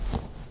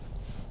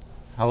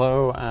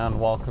Hello and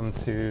welcome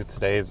to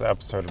today's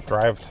episode of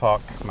Drive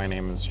Talk. My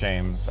name is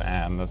James,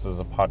 and this is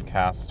a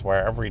podcast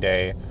where every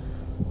day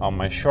on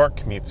my short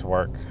commute to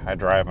work, I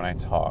drive and I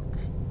talk.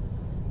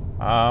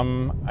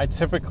 I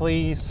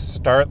typically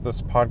start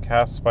this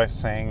podcast by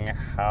saying,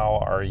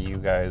 how are you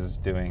guys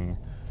doing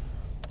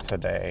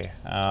today?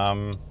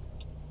 And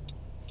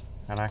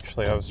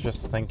actually, I was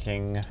just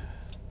thinking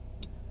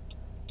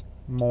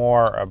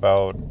more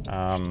about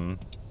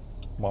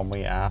when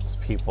we ask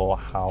people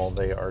how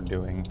they are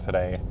doing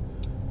today.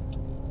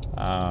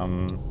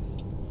 The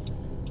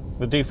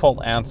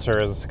default answer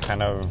is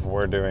kind of,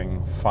 we're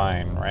doing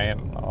fine, right?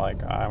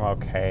 Like, I'm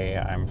okay,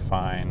 I'm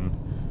fine.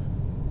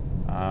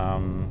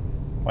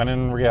 When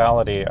in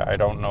reality, I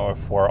don't know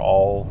if we're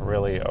all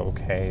really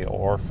okay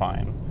or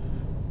fine.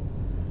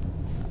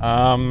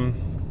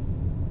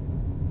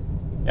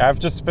 Yeah, I've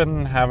just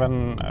been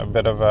having a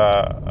bit of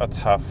a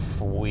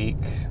tough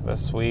week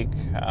this week.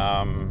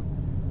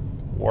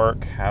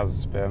 Work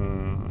has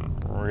been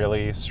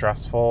really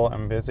stressful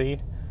and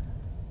busy.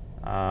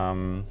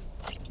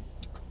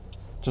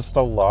 Just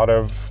a lot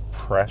of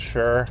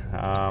pressure.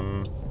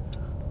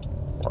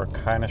 We're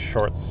kind of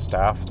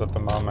short-staffed at the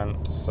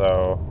moment,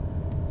 so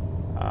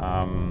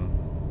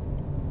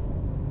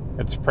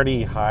it's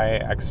pretty high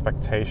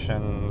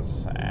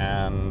expectations,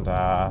 and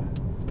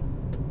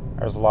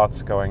there's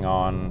lots going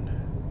on,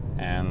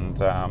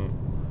 and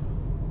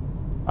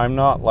I'm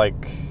not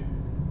like,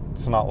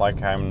 it's not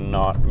like I'm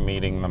not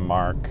meeting the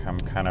mark. I'm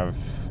kind of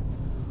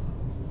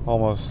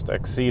almost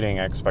exceeding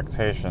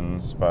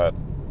expectations, but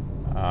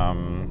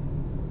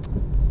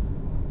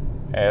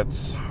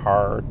it's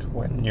hard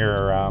when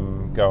you're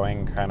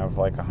going kind of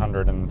like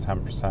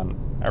 110%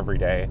 every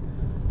day.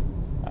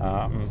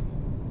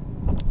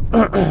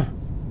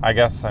 I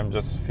guess I'm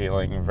just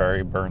feeling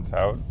very burnt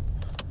out,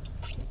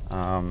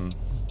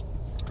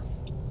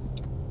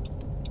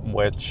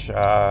 which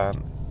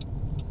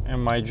in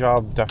my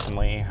job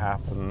definitely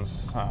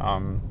happens.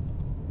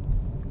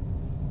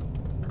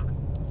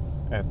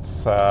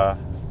 It's I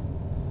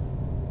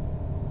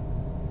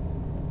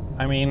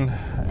mean,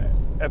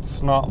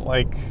 it's not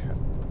like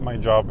my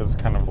job is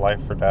kind of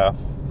life or death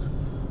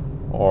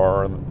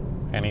or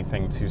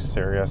anything too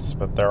serious,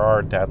 but there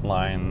are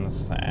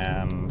deadlines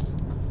and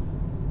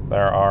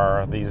there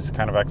are these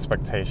kind of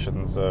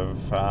expectations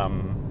of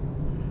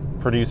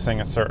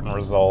producing a certain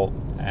result,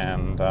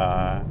 and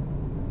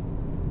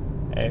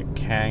it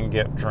can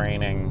get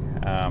draining,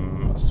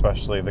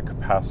 especially the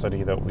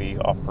capacity that we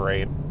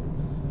operate.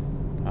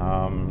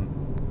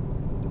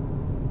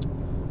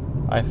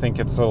 I think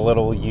it's a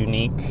little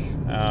unique,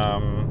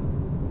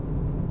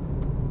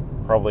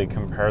 probably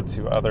compared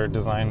to other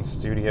design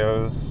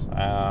studios.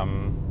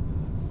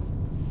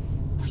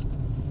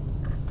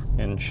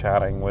 In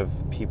chatting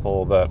with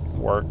people that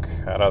work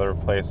at other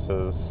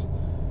places,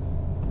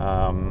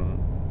 I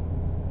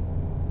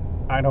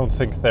don't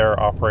think they're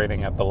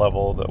operating at the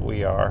level that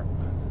we are.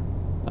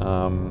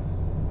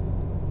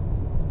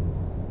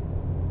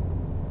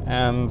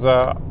 And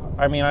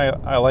I mean,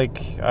 I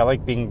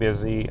like being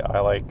busy. I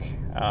like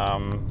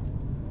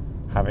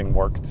having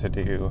work to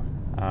do.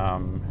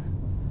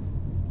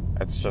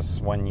 It's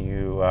just when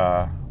you're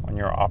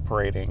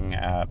operating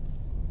at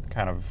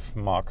kind of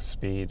Mach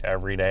speed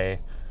every day,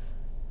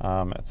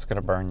 it's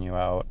gonna burn you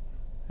out.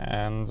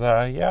 And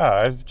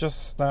yeah, I've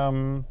just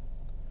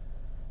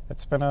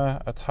it's been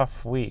a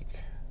tough week,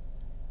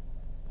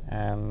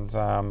 and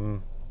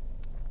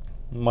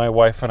my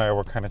wife and I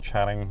were kind of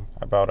chatting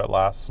about it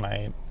last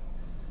night,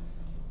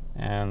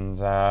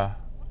 and I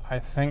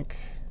think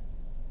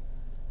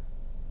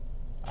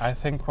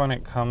when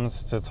it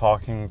comes to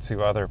talking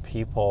to other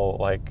people,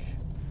 like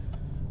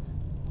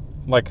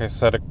I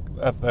said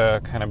at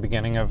the kind of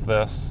beginning of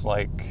this,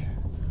 like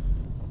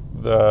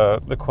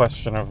the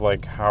question of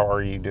like, how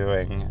are you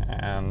doing,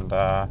 and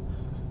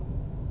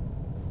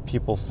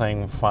people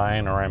saying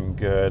fine or I'm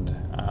good,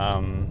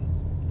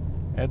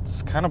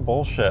 it's kind of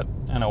bullshit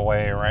in a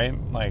way, right?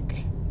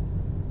 Like,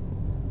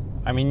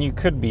 I mean, you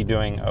could be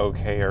doing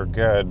okay or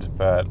good,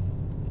 but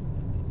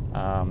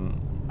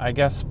I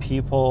guess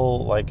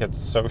people, like, it's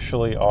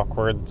socially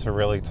awkward to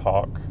really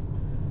talk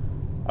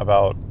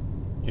about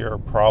your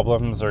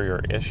problems or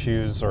your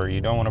issues, or you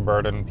don't want to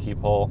burden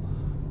people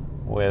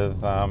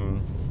with a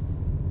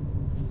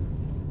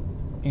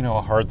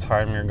hard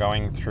time you're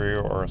going through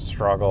or a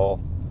struggle,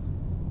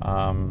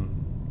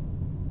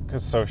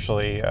 because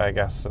socially, I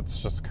guess it's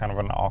just kind of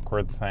an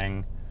awkward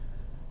thing.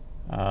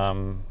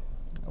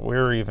 We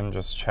were even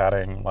just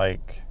chatting,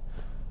 like,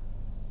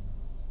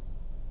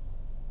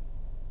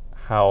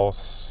 how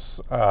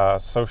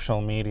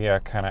social media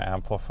kind of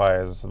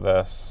amplifies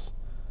this,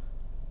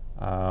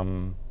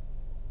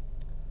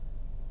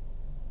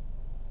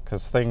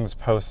 because things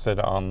posted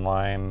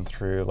online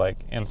through,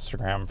 like,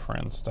 Instagram, for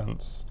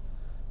instance,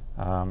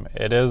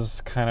 it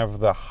is kind of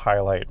the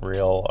highlight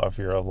reel of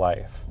your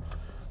life.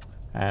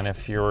 And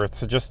if you were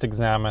to just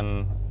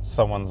examine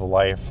someone's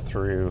life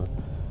through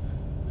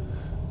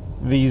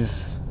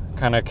these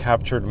kind of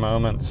captured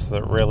moments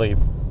that really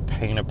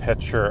paint a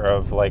picture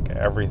of like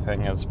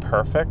everything is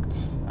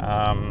perfect.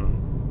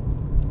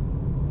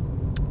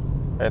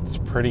 It's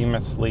pretty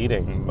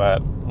misleading,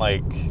 but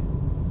like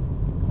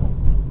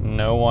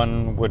no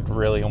one would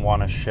really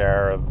want to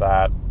share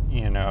that,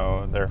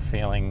 they're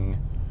feeling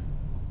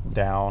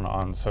down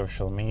on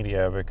social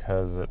media,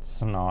 because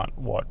it's not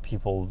what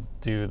people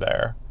do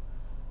there.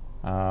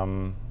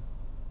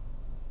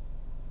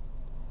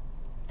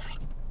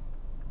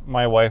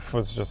 My wife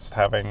was just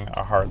having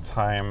a hard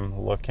time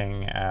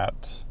looking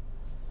at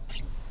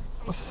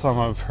some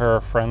of her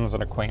friends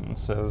and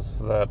acquaintances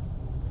that,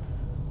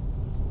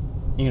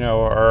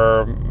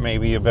 are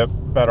maybe a bit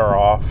better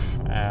off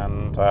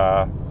and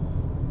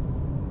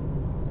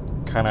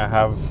kind of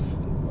have,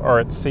 or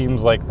it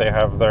seems like they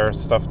have their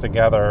stuff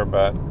together,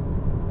 but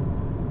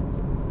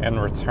in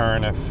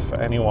return, if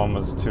anyone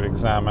was to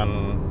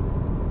examine,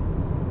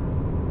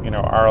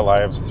 our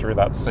lives through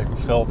that same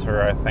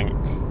filter, I think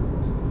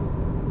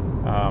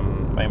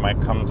they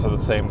might come to the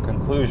same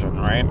conclusion,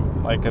 right?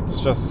 Like,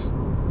 it's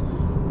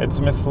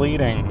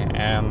misleading,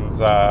 and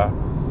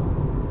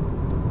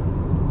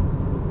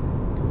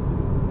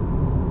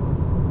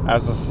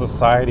as a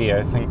society,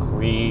 I think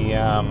we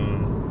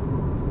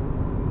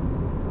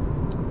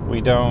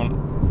don't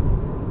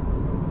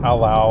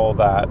allow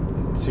that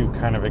to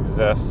kind of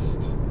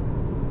exist.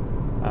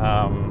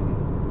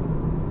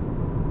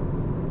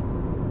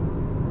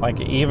 Like,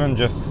 even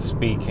just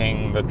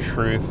speaking the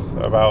truth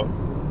about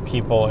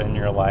people in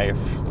your life,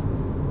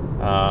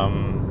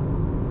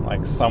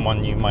 like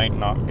someone you might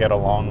not get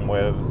along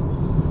with,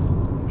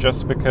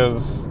 just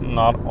because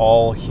not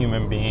all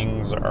human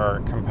beings are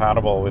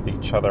compatible with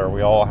each other.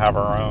 We all have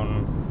our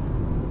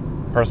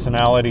own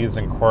personalities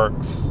and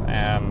quirks,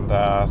 and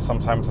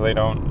sometimes they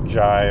don't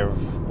jive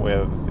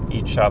with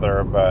each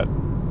other, but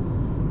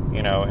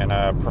in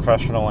a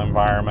professional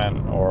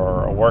environment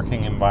or a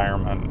working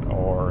environment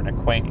or an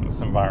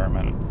acquaintance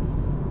environment,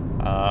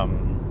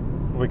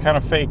 we kind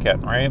of fake it,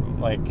 right?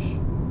 Like,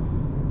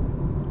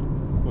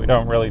 we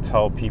don't really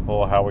tell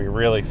people how we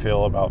really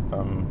feel about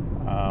them,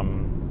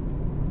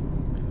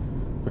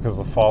 because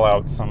the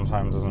fallout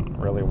sometimes isn't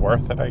really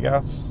worth it, I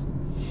guess.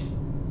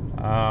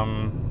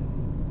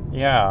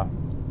 Yeah.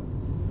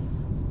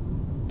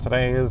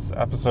 Today's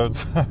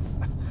episode's,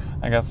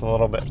 I guess, a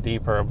little bit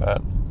deeper,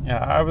 but yeah,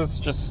 I was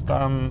just,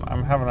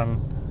 I'm having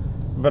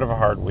a bit of a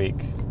hard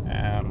week,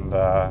 and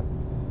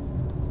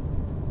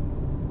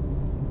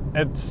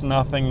it's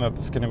nothing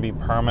that's going to be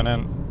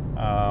permanent.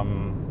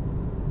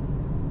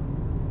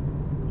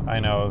 I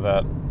know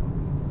that,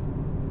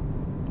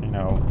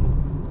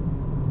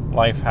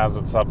 life has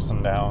its ups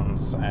and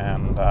downs,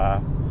 and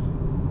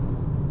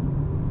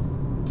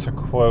to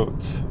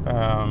quote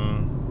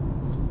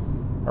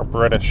a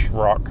British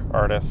rock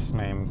artist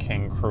named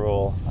King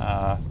Cruel,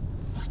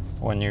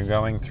 when you're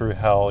going through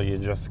hell, you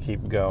just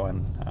keep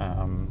going.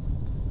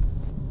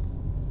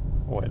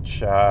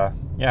 Which,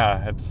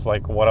 yeah, it's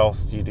like, what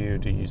else do you do?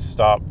 Do you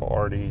stop,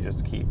 or do you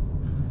just keep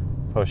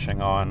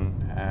pushing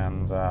on?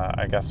 And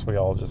I guess we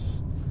all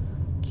just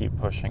keep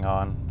pushing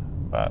on.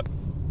 But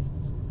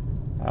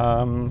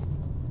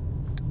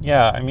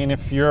yeah, I mean,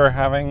 if you're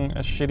having a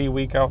shitty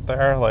week out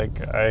there,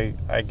 like,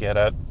 I get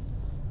it.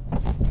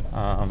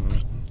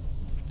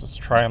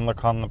 Just try and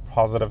look on the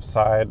positive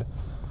side.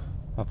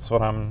 That's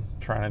what I'm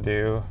trying to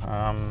do.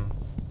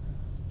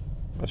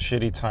 The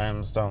shitty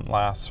times don't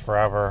last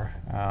forever,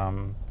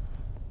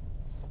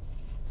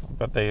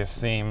 but they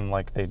seem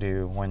like they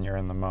do when you're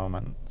in the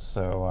moment.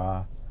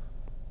 So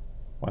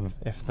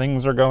if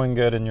things are going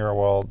good in your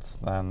world,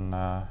 then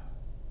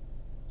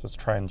just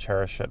try and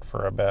cherish it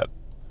for a bit.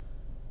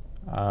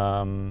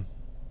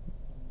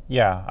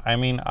 Yeah, I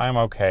mean, I'm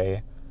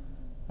okay.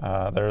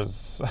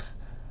 There's,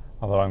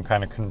 although I'm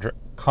kind of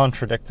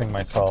contradicting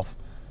myself,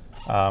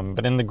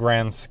 but in the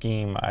grand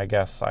scheme, I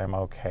guess I'm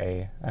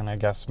okay. And I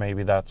guess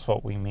maybe that's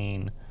what we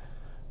mean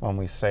when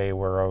we say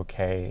we're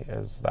okay,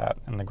 is that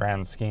in the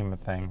grand scheme of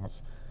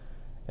things,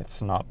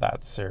 it's not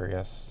that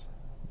serious.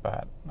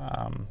 But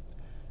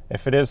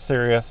if it is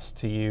serious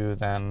to you,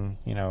 then,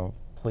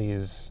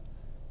 please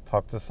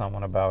talk to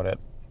someone about it,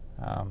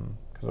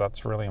 because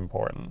that's really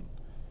important.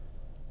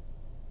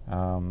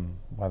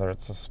 Whether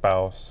it's a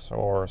spouse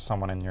or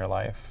someone in your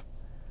life,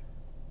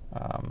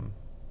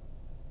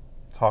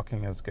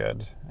 talking is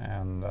good,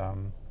 and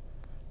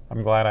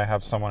I'm glad I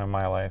have someone in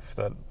my life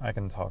that I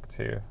can talk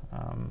to,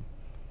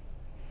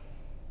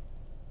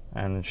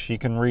 and she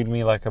can read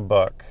me like a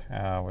book,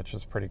 which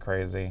is pretty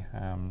crazy.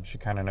 She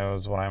kind of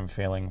knows what I'm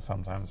feeling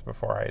sometimes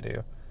before I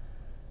do.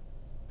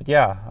 But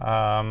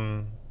yeah,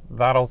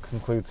 that'll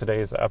conclude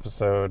today's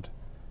episode.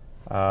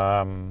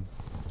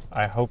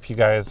 I hope you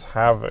guys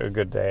have a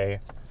good day,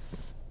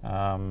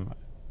 and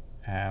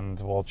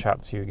we'll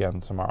chat to you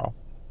again tomorrow.